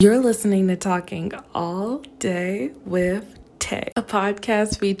You're listening to Talking All Day with Tay, a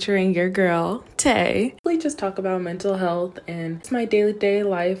podcast featuring your girl, Tay. We just talk about mental health and it's my day-to-day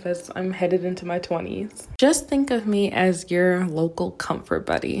life as I'm headed into my 20s. Just think of me as your local comfort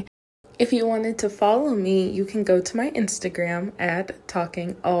buddy. If you wanted to follow me, you can go to my Instagram at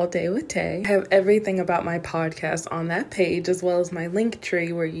Talking All Day with Tay. I have everything about my podcast on that page, as well as my link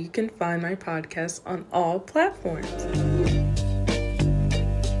tree where you can find my podcast on all platforms.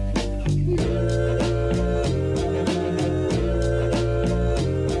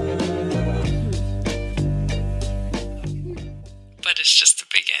 But it's just the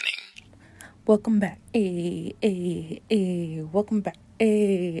beginning. Welcome back. Welcome back.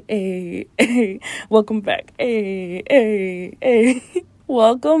 Welcome back.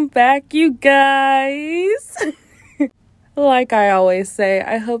 Welcome back, you guys. Like I always say,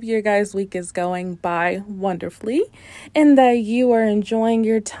 I hope your guys' week is going by wonderfully and that you are enjoying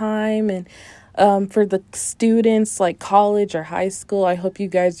your time. And for the students like college or high school, I hope you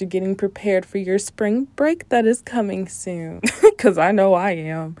guys are getting prepared for your spring break that is coming soon, because I know I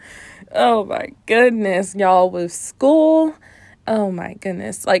am. Oh my goodness, y'all, with school. Oh my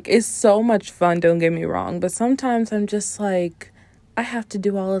goodness. Like, it's so much fun, don't get me wrong, but sometimes I'm just like, I have to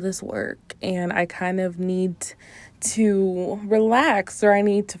do all of this work and I kind of need to relax, or I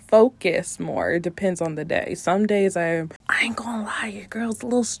need to focus more. It depends on the day. Some days I ain't gonna lie, your girl's a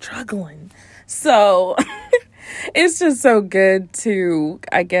little struggling. So it's just so good to,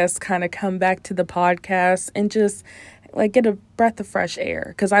 I guess, kind of come back to the podcast and just like get a breath of fresh air,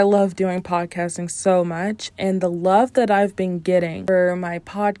 because I love doing podcasting so much, and the love that I've been getting for my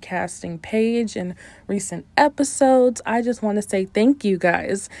podcasting page and recent episodes, I just want to say thank you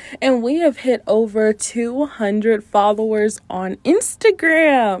guys. And we have hit over 200 followers on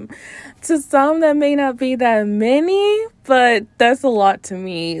Instagram. To some, that may not be that many, but that's a lot to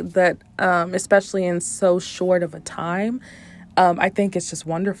me, that especially in so short of a time. I think it's just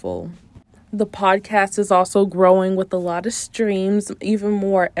wonderful. The podcast is also growing with a lot of streams, even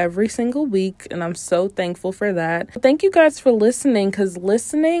more every single week, and I'm so thankful for that. Thank you guys for listening, because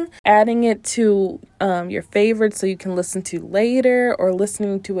adding it to your favorites so you can listen to later, or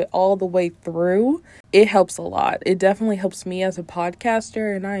listening to it all the way through, it helps a lot. It definitely helps me as a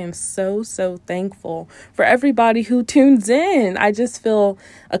podcaster, and I am so thankful for everybody who tunes in. I just feel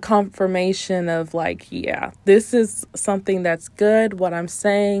a confirmation of like, yeah, this is something that's good. What I'm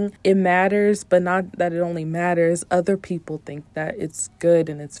saying, it matters, but not that it only matters. Other people think that it's good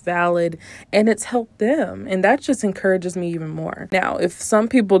and it's valid and it's helped them. And that just encourages me even more. Now, if some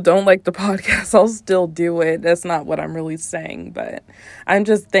people don't like the podcast, I'll still do it. That's not what I'm really saying, but I'm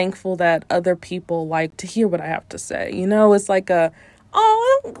just thankful that other people like to hear what I have to say. You know, it's like we're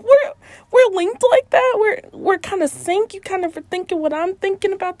linked like that. We're kind of sync. You kind of are thinking what I'm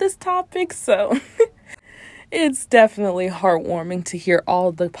thinking about this topic. So it's definitely heartwarming to hear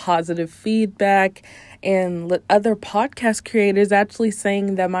all the positive feedback and other podcast creators actually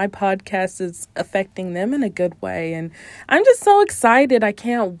saying that my podcast is affecting them in a good way. And I'm just so excited. I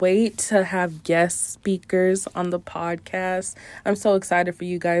can't wait to have guest speakers on the podcast. I'm so excited for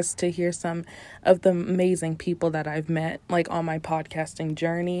you guys to hear some of the amazing people that I've met like on my podcasting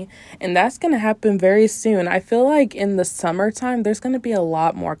journey. And that's going to happen very soon. I feel like in the summertime, there's going to be a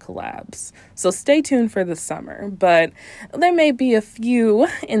lot more collabs. So stay tuned for the summer, but there may be a few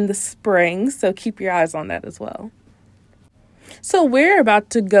in the spring. So keep your eyes on that as well. So we're about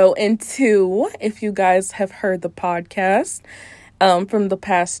to go into, if you guys have heard the podcast from the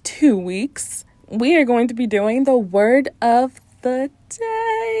past 2 weeks, we are going to be doing the word of the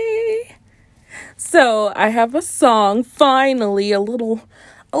day. So I have a song, finally, a little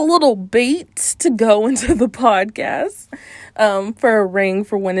beat to go into the podcast for a ring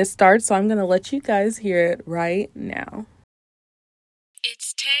for when it starts. So I'm going to let you guys hear it right now.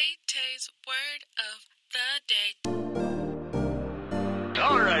 It's Tay's word of the day.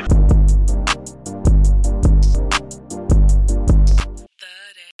 All right.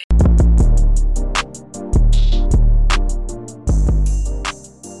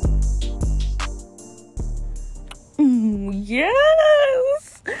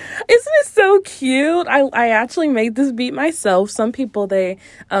 Yes. Isn't it so cute? I actually made this beat myself. Some people, they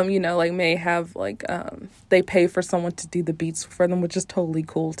may have they pay for someone to do the beats for them, which is totally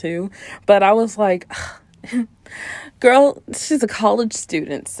cool too. But I was like, girl, she's a college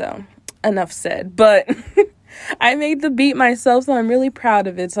student, so enough said. But I made the beat myself, so I'm really proud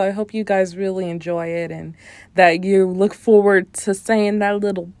of it. So I hope you guys really enjoy it and that you look forward to saying that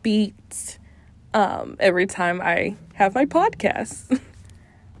little beat every time I have my podcast.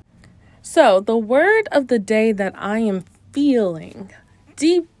 So the word of the day that I am feeling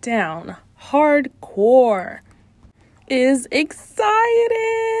deep down, hardcore, is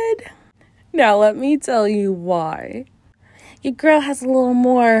excited. Now, let me tell you why. Your girl has a little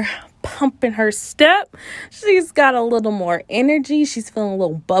more pump in her step. She's got a little more energy. She's feeling a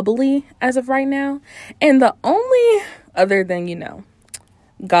little bubbly as of right now. And the only other than,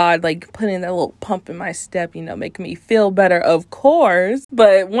 God, like putting that little pump in my step, making me feel better, of course.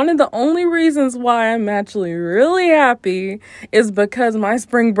 But one of the only reasons why I'm actually really happy is because my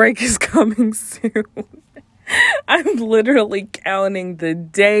spring break is coming soon. I'm literally counting the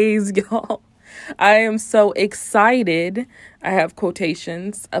days, y'all. I am so excited. I have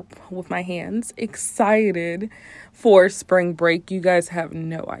quotations up with my hands. Excited for spring break. You guys have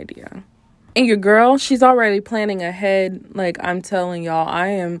no idea. And your girl, she's already planning ahead. Like, I'm telling y'all, I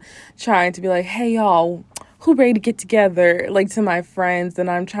am trying to be like, hey, y'all, who ready to get together? Like, to my friends.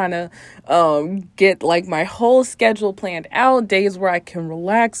 And I'm trying to get, like, my whole schedule planned out. Days where I can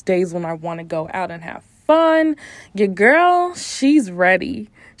relax. Days when I want to go out and have fun. Your girl, she's ready.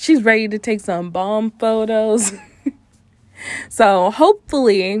 She's ready to take some bomb photos. So,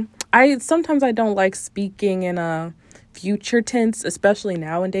 hopefully, sometimes I don't like speaking in future tense, especially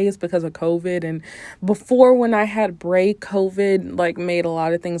nowadays because of COVID. And before, when I had break, COVID like made a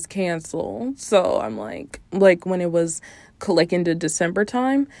lot of things cancel. So I'm like when it was like into December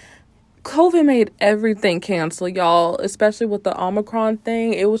time, COVID made everything cancel, y'all, especially with the Omicron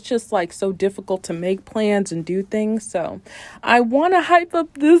thing. It was just like so difficult to make plans and do things. So I want to hype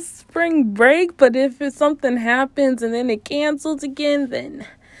up this spring break, but if something happens and then it cancels again, then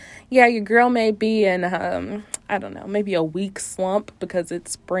yeah, your girl may be in, I don't know, maybe a week slump because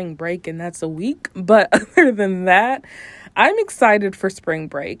it's spring break and that's a week. But other than that, I'm excited for spring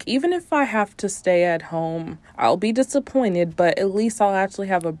break. Even if I have to stay at home, I'll be disappointed, but at least I'll actually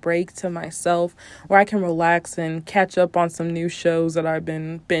have a break to myself where I can relax and catch up on some new shows that I've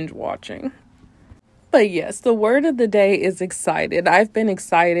been binge watching. But yes, the word of the day is excited. I've been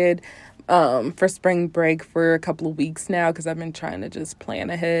excited for spring break for a couple of weeks now because I've been trying to just plan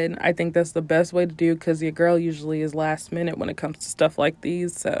ahead. I think that's the best way to do because your girl usually is last minute when it comes to stuff like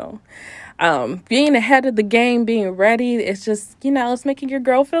these. So being ahead of the game, being ready, it's just, it's making your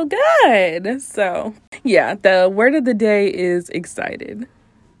girl feel good. So yeah, the word of the day is excited.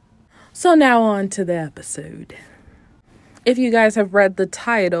 So now on to the episode. If you guys have read the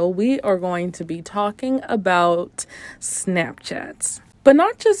title, we are going to be talking about Snapchats. But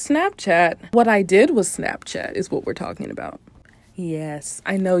not just Snapchat. What I did with Snapchat is what we're talking about. Yes,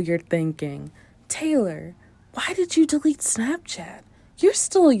 I know you're thinking, Taylor, why did you delete Snapchat? You're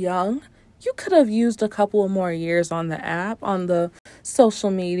still young. You could have used a couple of more years on the app, on the social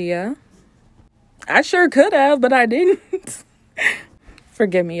media. I sure could have, but I didn't.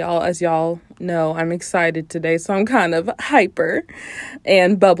 Forgive me, y'all. As y'all know, I'm excited today, so I'm kind of hyper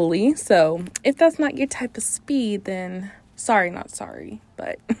and bubbly. So if that's not your type of speed, then sorry, not sorry,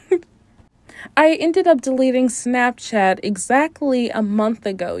 but I ended up deleting Snapchat exactly a month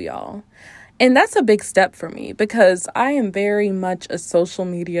ago, y'all. And that's a big step for me because I am very much a social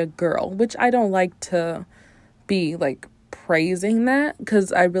media girl, which I don't like to be like praising that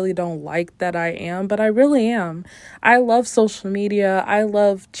because I really don't like that I am, but I really am. I love social media. I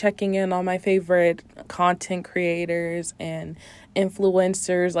love checking in on my favorite content creators and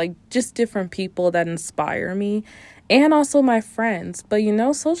influencers, like just different people that inspire me. And also my friends. But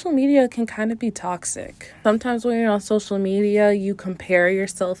social media can kind of be toxic. Sometimes when you're on social media, you compare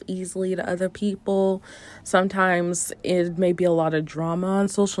yourself easily to other people. Sometimes it may be a lot of drama on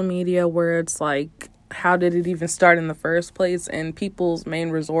social media where it's like, how did it even start in the first place? And people's main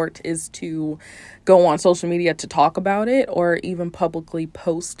resort is to go on social media to talk about it or even publicly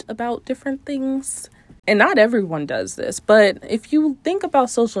post about different things. And not everyone does this. But if you think about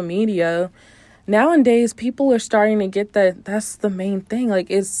social media, nowadays, people are starting to get that's the main thing.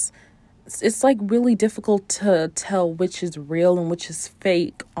 Like, it's like really difficult to tell which is real and which is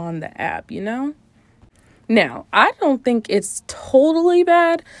fake on the app, Now, I don't think it's totally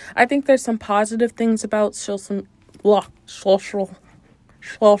bad. I think there's some positive things about social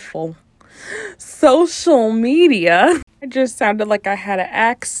media. I just sounded like I had an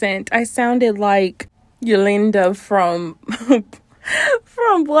accent. I sounded like Yolanda from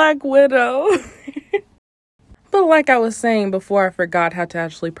Black Widow. But like I was saying before, I forgot how to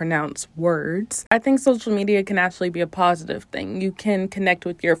actually pronounce words. I think social media can actually be a positive thing. You can connect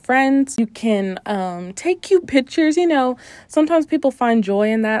with your friends. You can take cute pictures. Sometimes people find joy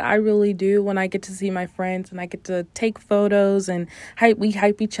in that. I really do when I get to see my friends and I get to take photos and we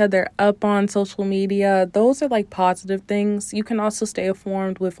hype each other up on social media. Those are like positive things. You can also stay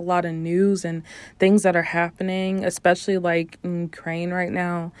informed with a lot of news and things that are happening, especially like in Ukraine right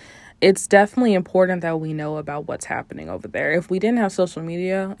now. It's definitely important that we know about what's happening over there. If we didn't have social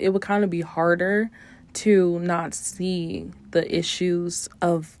media, it would kind of be harder to not see the issues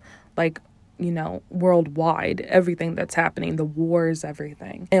of worldwide, everything that's happening, the wars,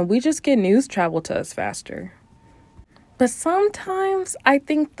 everything. And we just get news travel to us faster. But sometimes I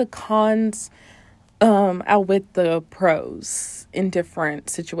think the cons outwit the pros in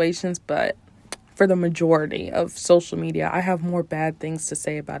different situations, but for the majority of social media, I have more bad things to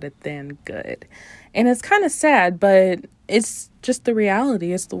say about it than good. And it's kind of sad, but it's just the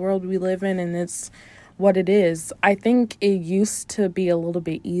reality. It's the world we live in, and it's what it is. I think it used to be a little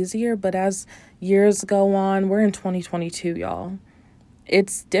bit easier, but as years go on, we're in 2022, y'all.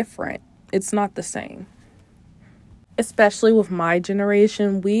 It's different. It's not the same. Especially with my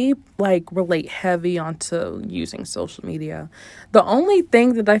generation, we relate heavy onto using social media. The only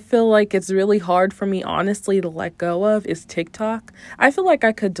thing that I feel like it's really hard for me, honestly, to let go of is TikTok. I feel like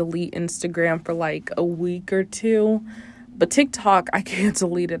I could delete Instagram for a week or two, but TikTok, I can't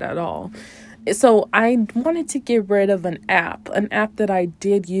delete it at all. So I wanted to get rid of an app that I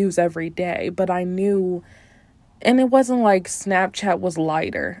did use every day, but I knew. And it wasn't like Snapchat was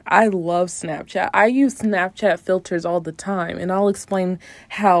lighter. I love Snapchat. I use Snapchat filters all the time. And I'll explain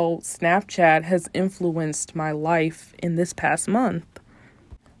how Snapchat has influenced my life in this past month.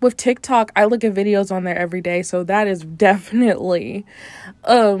 With TikTok, I look at videos on there every day. So that is definitely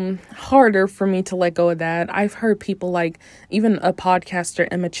harder for me to let go of that. I've heard people even a podcaster,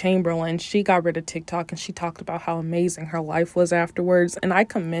 Emma Chamberlain, she got rid of TikTok and she talked about how amazing her life was afterwards. And I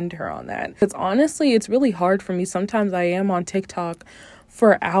commend her on that. Because honestly, it's really hard for me. Sometimes I am on TikTok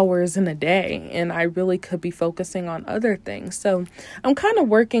for hours in a day and I really could be focusing on other things. So I'm kind of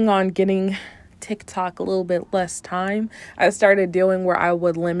working on getting TikTok a little bit less time. I started doing where I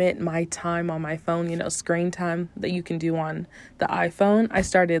would limit my time on my phone, screen time that you can do on the iPhone. I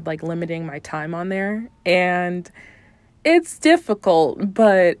started limiting my time on there, and it's difficult,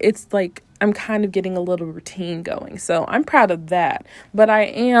 but it's I'm kind of getting a little routine going. So I'm proud of that, but I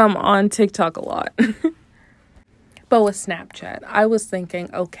am on TikTok a lot. But with Snapchat, I was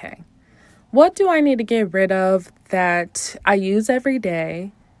thinking, okay, what do I need to get rid of that I use every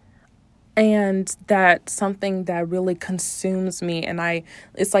day? And that's something that really consumes me. And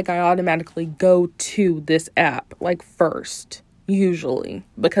it's I automatically go to this app first, usually,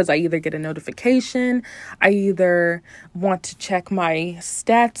 because I either get a notification, I either want to check my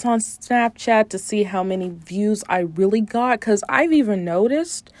stats on Snapchat to see how many views I really got. Because I've even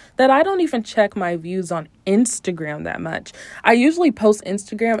noticed that I don't even check my views on Instagram that much. I usually post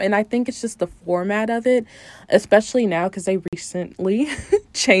Instagram, and I think it's just the format of it, especially now because they recently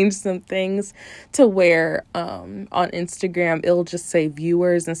changed some things to where on Instagram it'll just say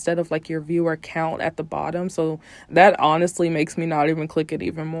viewers instead of your viewer count at the bottom. So that honestly makes me not even click it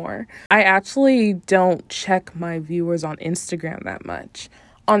even more. I actually don't check my viewers on Instagram that much.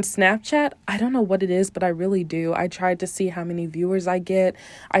 On Snapchat, I don't know what it is, but I really do. I tried to see how many viewers I get.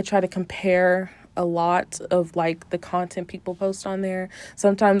 I try to compare a lot of the content people post on there.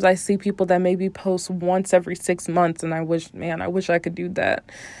 Sometimes I see people that maybe post once every 6 months, and I wish I could do that.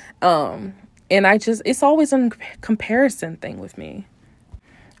 And it's always a comparison thing with me.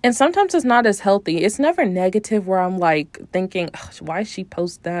 And sometimes it's not as healthy. It's never negative where I'm thinking, why she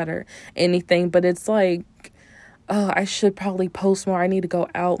post that or anything, but it's I should probably post more. I need to go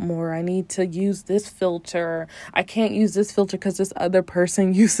out more. I need to use this filter. I can't use this filter because this other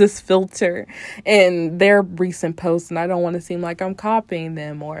person used this filter in their recent posts, and I don't want to seem like I'm copying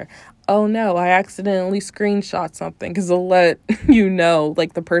them. Or, oh no, I accidentally screenshot something, because they'll let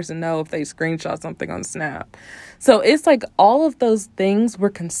the person know if they screenshot something on Snap. So it's all of those things were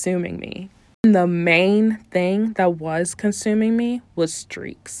consuming me. And the main thing that was consuming me was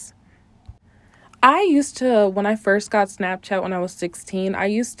streaks. I used to, when I first got Snapchat when I was 16, I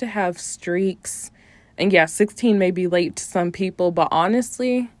used to have streaks. And yeah, 16 may be late to some people, but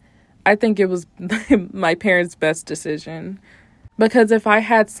honestly, I think it was my parents' best decision. Because if I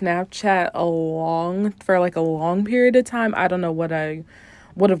had Snapchat for a long period of time, I don't know what I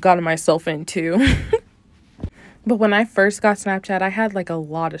would have gotten myself into. But when I first got Snapchat, I had a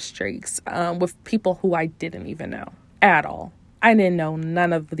lot of streaks with people who I didn't even know at all. I didn't know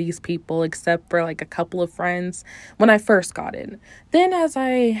none of these people except for like a couple of friends when I first got in. Then as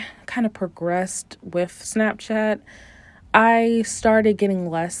I kind of progressed with Snapchat, I started getting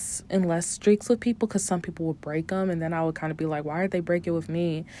less and less streaks with people because some people would break them, and then I would kind of be like, why are they breaking with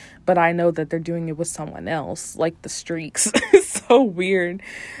me? But I know that they're doing it with someone else, like the streaks. It's so weird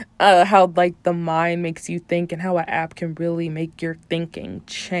how like the mind makes you think and how an app can really make your thinking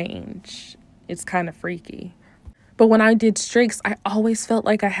change. It's kind of freaky. But when I did streaks, I always felt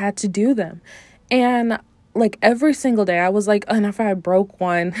like I had to do them. And like every single day I was like, and if I broke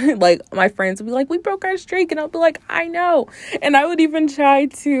one, like my friends would be like, we broke our streak, and I'll be like, I know. And I would even try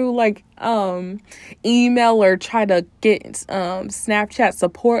to like email or try to get Snapchat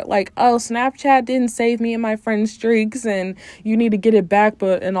support, like, oh, Snapchat didn't save me and my friend's streaks and you need to get it back.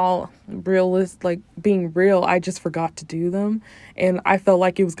 But in all like being real, I just forgot to do them, and I felt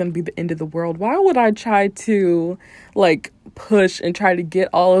like it was going to be the end of the world. Why would I try to like push and try to get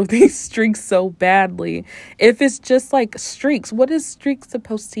all of these streaks so badly if it's just like streaks? What is streaks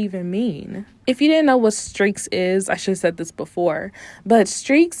supposed to even mean? If you didn't know what streaks is, I should have said this before, but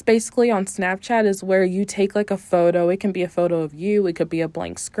streaks basically on Snapchat is where you take like a photo. It can be a photo of you, it could be a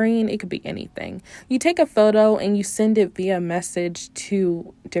blank screen, it could be anything. You take a photo and you send it via message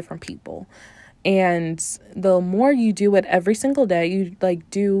to different people, and the more you do it every single day, you like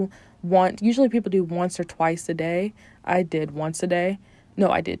do usually people do once or twice a day. I did once a day. No,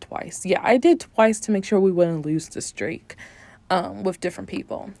 I did twice. Yeah, I did twice to make sure we wouldn't lose the streak with different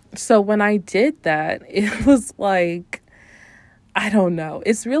people. So when I did that, it was like, I don't know.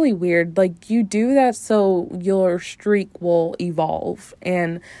 It's really weird. Like, you do that so your streak will evolve.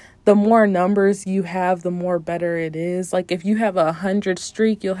 And the more numbers you have, the more better it is. Like, if you have 100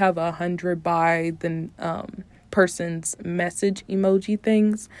 streak, you'll have 100 by the person's message emoji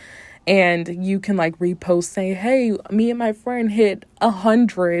things. And you can like repost saying, hey, me and my friend hit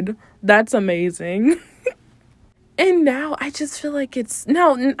 100. That's amazing. And now I just feel like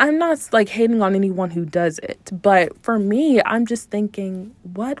I'm not like hating on anyone who does it. But for me, I'm just thinking,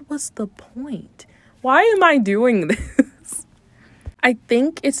 what was the point? Why am I doing this? I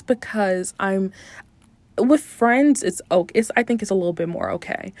think it's because I'm with friends. It's okay. I think it's a little bit more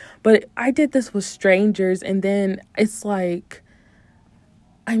okay. But I did this with strangers, and then it's like,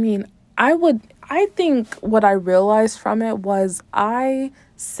 I mean, I think what I realized from it was I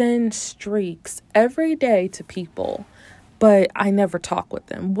send streaks every day to people, but I never talk with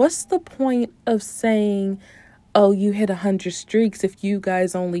them. What's the point of saying, oh, you hit 100 streaks if you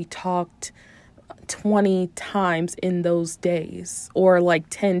guys only talked 20 times in those days, or like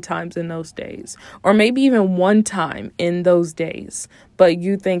 10 times in those days, or maybe even one time in those days, but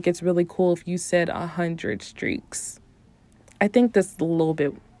you think it's really cool if you said 100 streaks? I think that's a little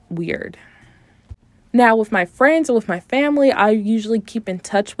bit weird. Now, with my friends or with my family, I usually keep in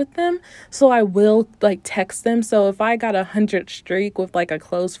touch with them. So I will like text them. So if I got 100 streak with like a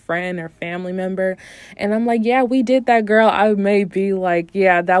close friend or family member, and I'm like, yeah, we did that, girl, I may be like,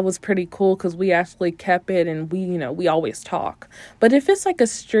 yeah, that was pretty cool because we actually kept it and we always talk. But if it's like a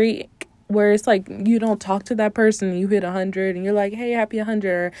streak where it's like you don't talk to that person, you hit 100 and you're like, hey, happy 100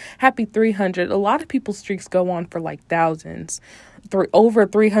 or happy 300. A lot of people's streaks go on for like thousands. Over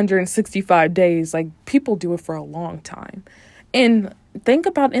 365 days. Like, people do it for a long time. And think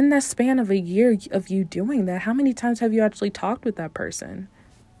about, in that span of a year of you doing that, how many times have you actually talked with that person?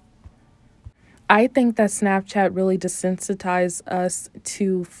 I think that Snapchat really desensitized us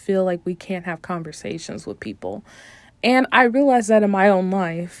to feel like we can't have conversations with people. And I realized that in my own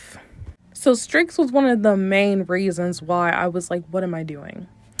life. So streaks was one of the main reasons why I was like, what am I doing?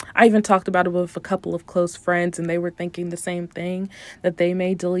 I even talked about it with a couple of close friends, and they were thinking the same thing, that they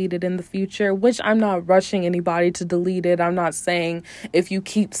may delete it in the future, which I'm not rushing anybody to delete it. I'm not saying if you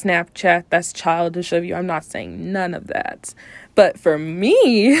keep Snapchat, that's childish of you. I'm not saying none of that. But for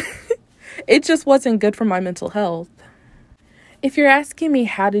me, it just wasn't good for my mental health. If you're asking me,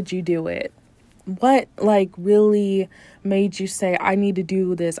 how did you do it? What like really made you say, I need to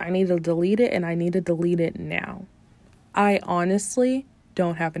do this, I need to delete it, and I need to delete it now? I honestly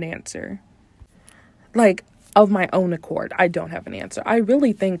don't have an answer. Like, of my own accord, I don't have an answer. I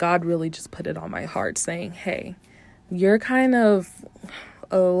really think God really just put it on my heart saying, hey, you're kind of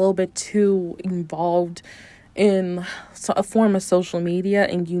a little bit too involved in a form of social media,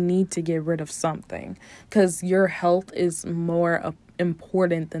 and you need to get rid of something because your health is more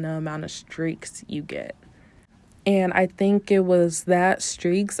important than the amount of streaks you get. And I think it was that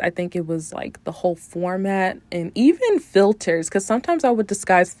streaks. I think it was like the whole format and even filters, because sometimes I would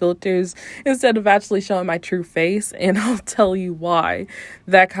disguise filters instead of actually showing my true face. And I'll tell you why.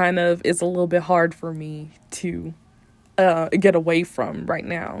 That kind of is a little bit hard for me to get away from right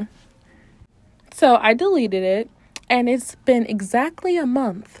now. So I deleted it, and it's been exactly a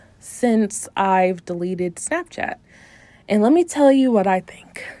month since I've deleted Snapchat. And let me tell you what I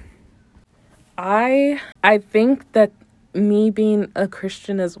think. I think that me being a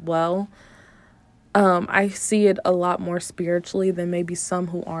Christian as well, I see it a lot more spiritually than maybe some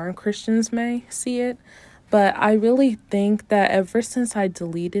who aren't Christians may see it. But I really think that ever since I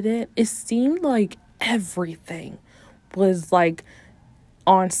deleted it, it seemed like everything was like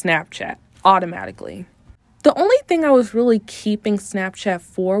on Snapchat automatically. The only thing I was really keeping Snapchat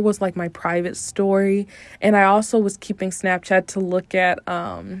for was like my private story. And I also was keeping Snapchat to look at,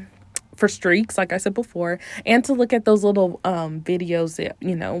 for streaks, like I said before, and to look at those little videos that,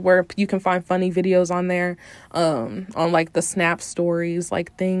 you know, where you can find funny videos on there, on like the Snap stories,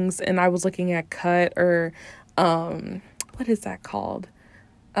 like things. And I was looking at Cut or what is that called?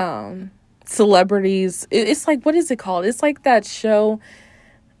 Celebrities. It's like, what is it called? It's like that show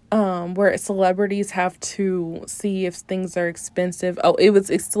where celebrities have to see if things are expensive. Oh, it was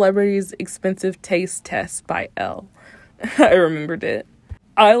Celebrities Expensive Taste Test by Elle. I remembered it.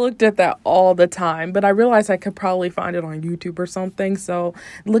 I looked at that all the time, but I realized I could probably find it on YouTube or something. So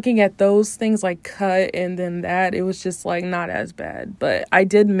looking at those things like Cut and then that, it was just like not as bad. But I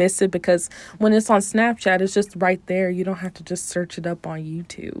did miss it because when it's on Snapchat, it's just right there. You don't have to just search it up on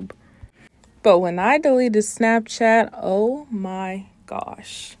YouTube. But when I deleted Snapchat, oh my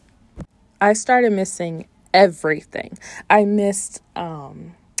gosh, I started missing everything. I missed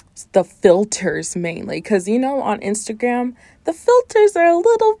the filters mainly because, you know, on Instagram, the filters are a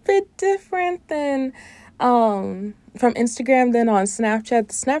little bit different than from Instagram than on Snapchat.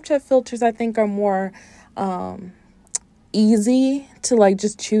 The Snapchat filters, I think, are more easy to like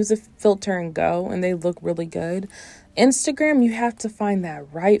just choose a filter and go, and they look really good. Instagram, you have to find that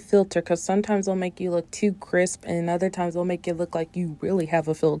right filter because sometimes they'll make you look too crisp and other times they'll make you look like you really have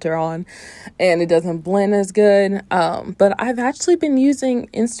a filter on and it doesn't blend as good. But I've actually been using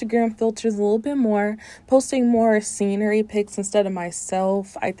Instagram filters a little bit more, posting more scenery pics instead of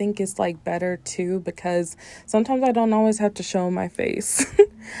myself. I think it's like better too because sometimes I don't always have to show my face.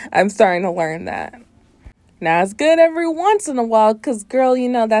 I'm starting to learn that. Now, it's good every once in a while because, girl, you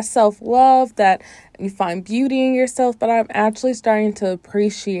know, that self-love, that you find beauty in yourself. But I'm actually starting to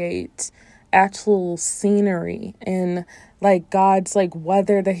appreciate actual scenery and, like, God's, like,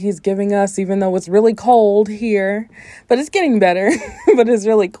 weather that he's giving us, even though it's really cold here. But it's getting better, but it's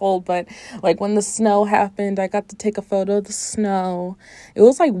really cold. But, like, when the snow happened, I got to take a photo of the snow. It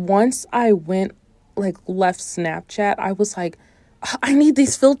was, like, once I left Snapchat, I was, like, I need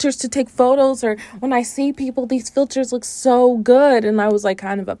these filters to take photos, or when I see people, these filters look so good. And I was like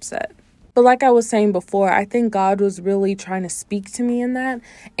kind of upset. But like I was saying before, I think God was really trying to speak to me in that.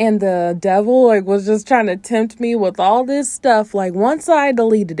 And the devil was just trying to tempt me with all this stuff. Like once I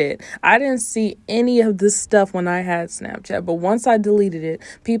deleted it, I didn't see any of this stuff when I had Snapchat. But once I deleted it,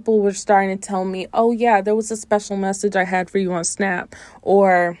 people were starting to tell me, oh yeah, there was a special message I had for you on Snap.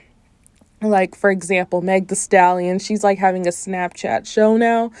 Or like, for example, Meg Thee Stallion, she's like having a Snapchat show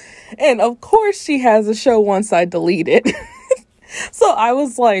now. And of course she has a show once I delete it. So I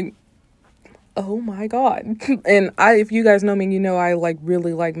was like, oh my God. And if you guys know me, you know I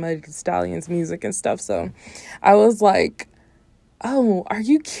really like Meg Thee Stallion's music and stuff. So I was like, oh, are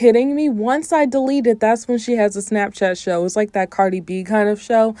you kidding me? Once I delete it, that's when she has a Snapchat show. It's like that Cardi B kind of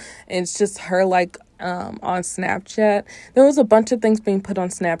show. And it's just her on Snapchat. There was a bunch of things being put on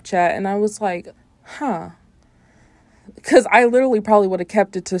Snapchat and I was like, huh. Because I literally probably would have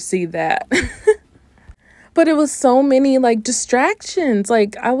kept it to see that. But it was so many distractions.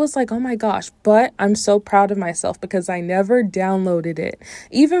 I was like, oh my gosh. But I'm so proud of myself because I never downloaded it.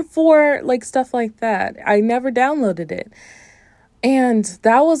 Even for stuff like that. I never downloaded it. And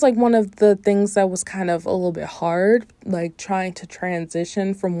that was one of the things that was kind of a little bit hard, trying to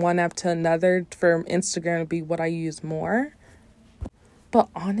transition from one app to another for Instagram to be what I use more. But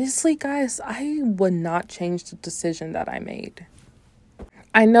honestly, guys, I would not change the decision that I made.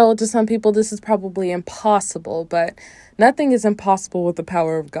 I know to some people this is probably impossible, but nothing is impossible with the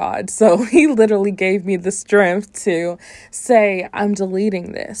power of God. So he literally gave me the strength to say, I'm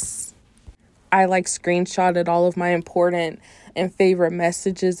deleting this. I screenshotted all of my important and favorite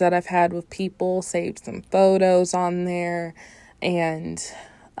messages that I've had with people, saved some photos on there and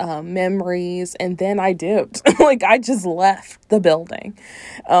memories, and then I dipped. I just left the building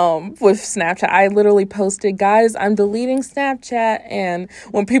with Snapchat. I literally posted, guys, I'm deleting Snapchat, and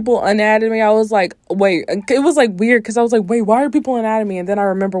when people unadded me, I was like, wait, it was weird because I was like, wait, why are people unadding me? And then I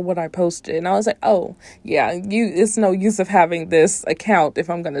remember what I posted, and I was like, oh yeah, it's no use of having this account if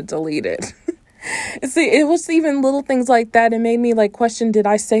I'm gonna delete it. See, it was even little things like that. It made me like question, did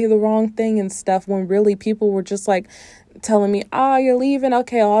I say the wrong thing and stuff, when really people were just like telling me, oh, you're leaving?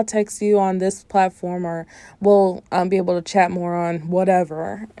 Okay, I'll text you on this platform, or we'll be able to chat more on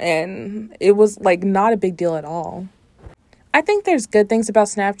whatever. And it was like not a big deal at all. I think there's good things about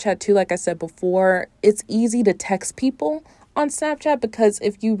Snapchat too. Like I said before, it's easy to text people on Snapchat, because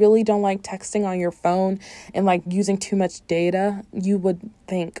if you really don't like texting on your phone and like using too much data, you would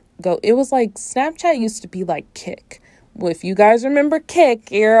think it was like Snapchat used to be like Kik. Well, if you guys remember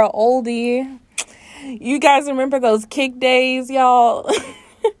Kik, you're an oldie. You guys remember those Kik days, y'all?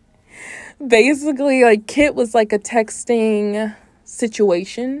 Basically, like Kik was like a texting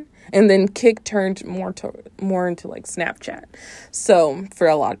situation, and then Kik turned more into like Snapchat. So for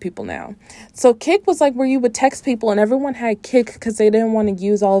a lot of people now. So Kik was like where you would text people, and everyone had Kik because they didn't want to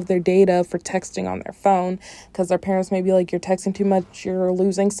use all of their data for texting on their phone, because their parents may be like, you're texting too much, you're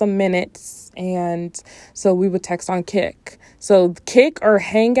losing some minutes. And so we would text on Kik. So Kik or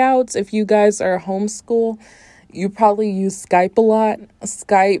Hangouts, if you guys are homeschool, you probably use Skype a lot.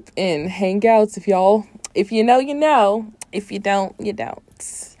 Skype and Hangouts, if you know, you know. If you don't, you don't.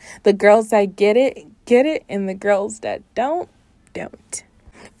 The girls that get it, and the girls that don't.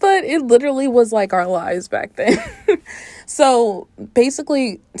 But it literally was like our lives back then. So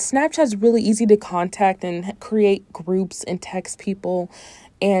basically, Snapchat's really easy to contact and create groups and text people,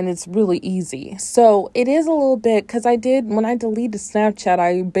 and it's really easy. So it is a little bit, because when I deleted Snapchat,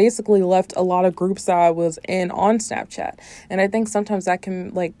 I basically left a lot of groups that I was in on Snapchat. And I think sometimes that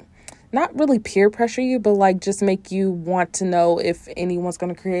can like not really peer pressure you, but like just make you want to know if anyone's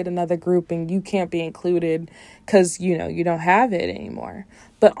going to create another group and you can't be included because, you know, you don't have it anymore.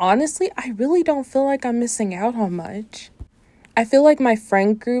 But honestly, I really don't feel like I'm missing out on much. I feel like my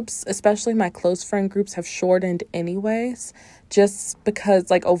friend groups, especially my close friend groups, have shortened anyways, just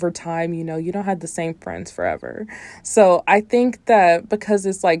because like over time, you know, you don't have the same friends forever. So I think that because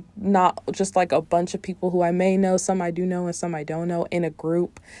it's like not just like a bunch of people who I may know, some I do know and some I don't know in a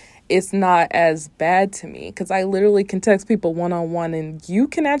group, it's not as bad to me, because I literally can text people one-on-one, and you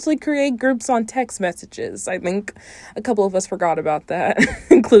can actually create groups on text messages. I think a couple of us forgot about that,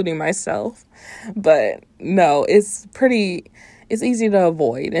 including myself. But no, it's easy to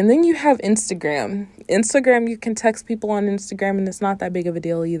avoid. And then you have Instagram. You can text people on Instagram, and it's not that big of a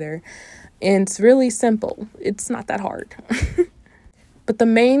deal either. And it's really simple. It's not that hard. But the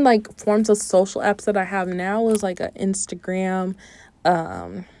main like forms of social apps that I have now is like an Instagram,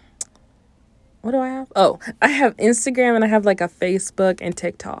 what do I have? Oh, I have Instagram, and I have like a Facebook and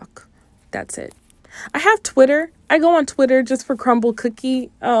TikTok. That's it. I have Twitter. I go on Twitter just for Crumble Cookie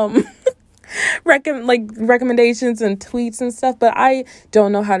recommendations and tweets and stuff, but I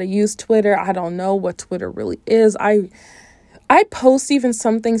don't know how to use Twitter. I don't know what Twitter really is. I post even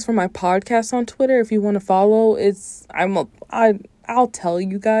some things for my podcast on Twitter. If you want to follow, I'll tell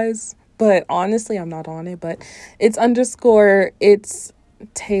you guys, but honestly, I'm not on it. But it's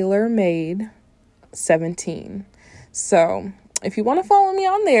TaylorMade17. So if you want to follow me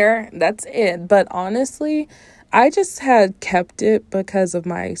on there, that's it. But honestly, I just had kept it because of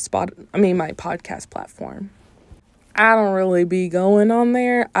my podcast platform. I don't really be going on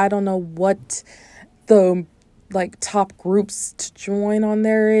there. I don't know what the like top groups to join on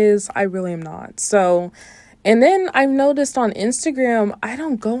there is. I really am not. So, and then I've noticed on Instagram, I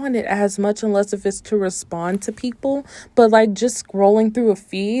don't go on it as much unless if it's to respond to people. But like just scrolling through a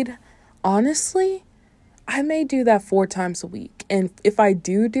feed, honestly, I may do that 4 times a week. And if I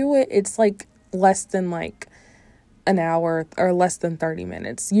do it, it's like less than like an hour or less than 30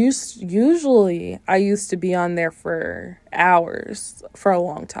 minutes. Usually I used to be on there for hours for a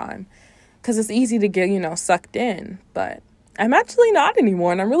long time, because it's easy to get, sucked in. But I'm actually not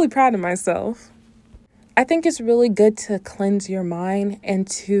anymore, and I'm really proud of myself. I think it's really good to cleanse your mind and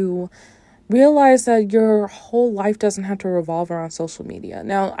to realize that your whole life doesn't have to revolve around social media.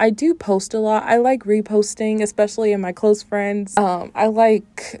 Now, I do post a lot. I like reposting, especially in my close friends. I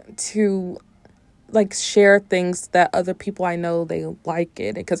like to share things that other people I know they like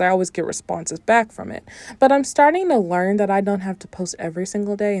it, because I always get responses back from it. But I'm starting to learn that I don't have to post every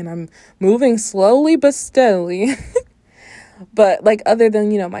single day, and I'm moving slowly but steadily. But other than,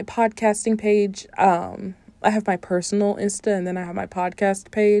 my podcasting page, I have my personal Insta, and then I have my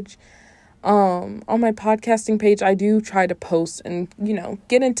podcast page. On my podcasting page, I do try to post and,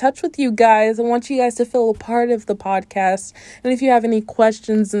 get in touch with you guys. I want you guys to feel a part of the podcast. And if you have any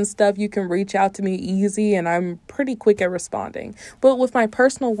questions and stuff, you can reach out to me easy, and I'm pretty quick at responding. But with my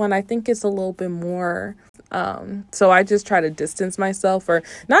personal one, I think it's a little bit more, so I just try to distance myself, or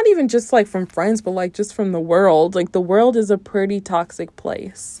not even just from friends, but just from the world. The world is a pretty toxic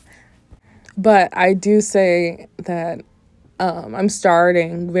place. But I do say that I'm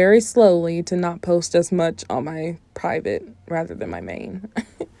starting very slowly to not post as much on my private rather than my main.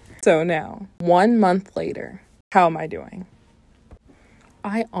 So now, 1 month later, how am I doing?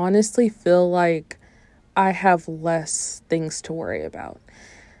 I honestly feel like I have less things to worry about.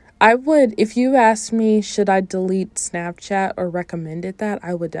 I would, if you asked me, should I delete Snapchat or recommended that,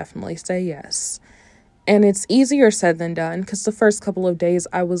 I would definitely say yes. And it's easier said than done because the first couple of days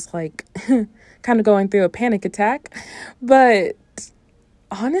I was like kind of going through a panic attack. But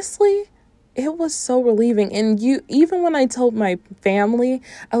honestly, it was so relieving. And even when I told my family,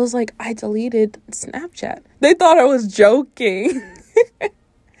 I was like, I deleted Snapchat. They thought I was joking.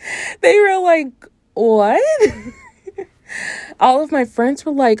 They were like, what? All of my friends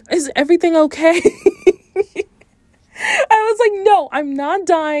were like, is everything okay? I was like, no, I'm not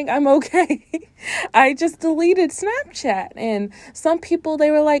dying. I'm okay. I just deleted Snapchat. And some people,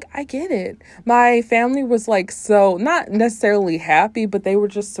 they were like, I get it. My family was like, so not necessarily happy, but they were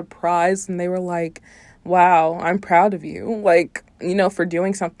just surprised. And they were like, wow, I'm proud of you. Like, for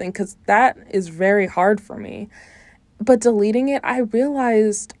doing something, because that is very hard for me. But deleting it, I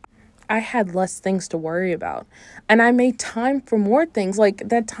realized I had less things to worry about. And I made time for more things. Like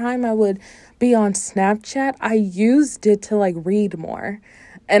that time I would be on Snapchat, I used it to like read more.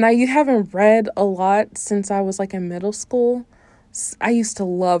 And I haven't read a lot since I was like in middle school. I used to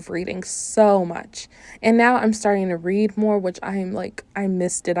love reading so much. And now I'm starting to read more, which I'm like, I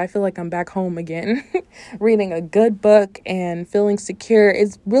missed it. I feel like I'm back home again. Reading a good book and feeling secure.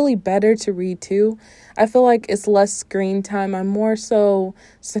 It's really better to read too. I feel like it's less screen time. I'm more so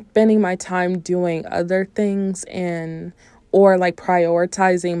spending my time doing other things or like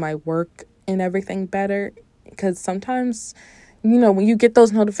prioritizing my work and everything better. Because sometimes, when you get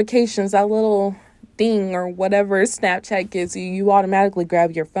those notifications, that little thing or whatever Snapchat gives you, you automatically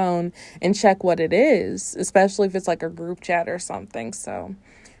grab your phone and check what it is, especially if it's like a group chat or something. So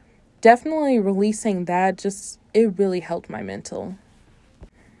definitely releasing that, it really helped my mental.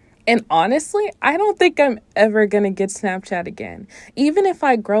 And honestly, I don't think I'm ever going to get Snapchat again. Even if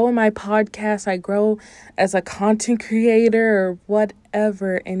I grow in my podcast, I grow as a content creator or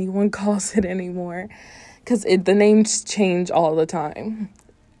whatever anyone calls it anymore, because the names change all the time.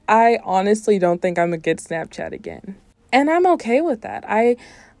 I honestly don't think I'm going to get Snapchat again. And I'm okay with that.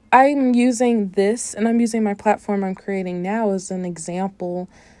 I'm using this, and I'm using my platform I'm creating now as an example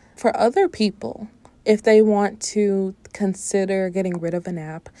for other people. If they want to consider getting rid of an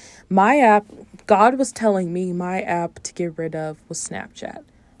app, my app, God was telling me my app to get rid of was Snapchat.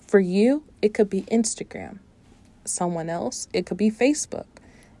 For you, it could be Instagram. Someone else, it could be Facebook.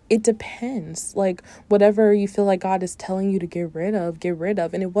 It depends. Like whatever you feel like God is telling you to get rid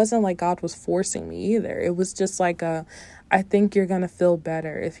of. And it wasn't like God was forcing me either. It was just like I think you're going to feel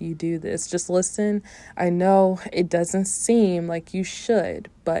better if you do this. Just listen. I know it doesn't seem like you should,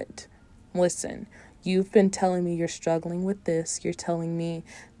 but listen. You've been telling me you're struggling with this. You're telling me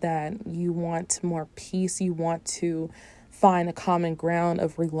that you want more peace. You want to find a common ground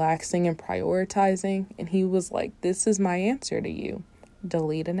of relaxing and prioritizing. And he was like, this is my answer to you.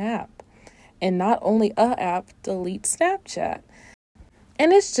 Delete an app. And not only a app, delete Snapchat.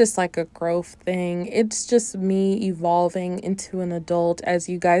 And it's just like a growth thing. It's just me evolving into an adult. As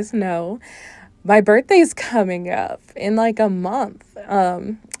you guys know, my birthday's coming up in like a month.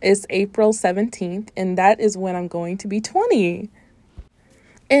 It's April 17th, and that is when I'm going to be 20.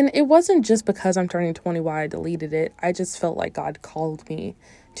 And it wasn't just because I'm turning 20 why I deleted it. I just felt like God called me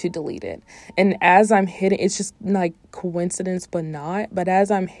to delete it. And as I'm hitting, it's just like coincidence, but not. But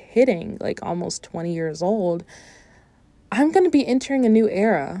as I'm hitting like almost 20 years old, I'm going to be entering a new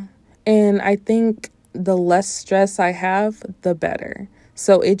era. And I think the less stress I have, the better.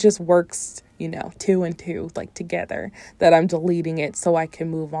 So it just works, two and two, like together, that I'm deleting it so I can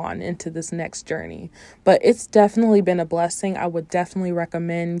move on into this next journey. But it's definitely been a blessing. I would definitely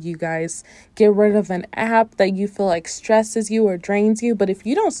recommend you guys get rid of an app that you feel like stresses you or drains you. But if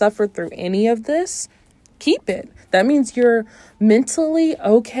you don't suffer through any of this, keep it. That means you're mentally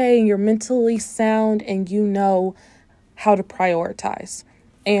okay and you're mentally sound and you know how to prioritize.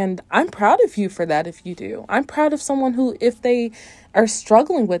 And I'm proud of you for that if you do. I'm proud of someone who, if they are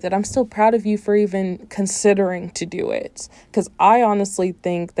struggling with it, I'm still proud of you for even considering to do it. Because I honestly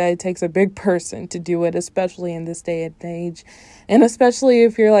think that it takes a big person to do it, especially in this day and age. And especially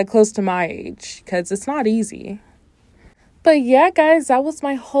if you're like close to my age, because it's not easy. But yeah, guys, that was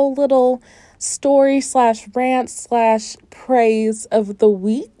my whole little story / rant / praise of the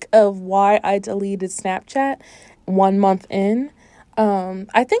week of why I deleted Snapchat 1 month in.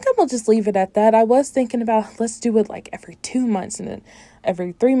 I think I'm gonna just leave it at that. I was thinking about let's do it like every 2 months and then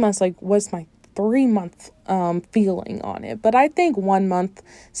every 3 months. Like, what's my 3 month feeling on it? But I think 1 month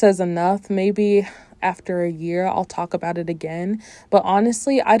says enough. Maybe after a year I'll talk about it again. But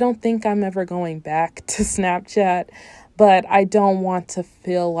honestly, I don't think I'm ever going back to Snapchat. But I don't want to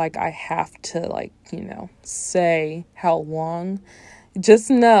feel like I have to, like, say how long. Just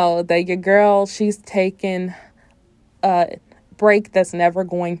know that your girl, she's taking a break that's never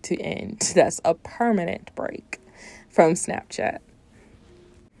going to end. That's a permanent break from Snapchat.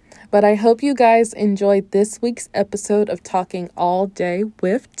 But I hope you guys enjoyed this week's episode of Talking All Day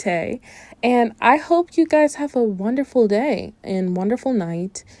with Tay. And I hope you guys have a wonderful day and wonderful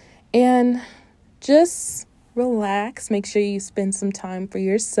night. And just relax. Make sure you spend some time for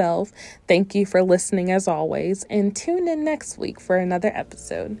yourself. Thank you for listening as always. And tune in next week for another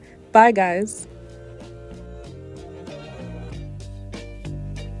episode. Bye, guys.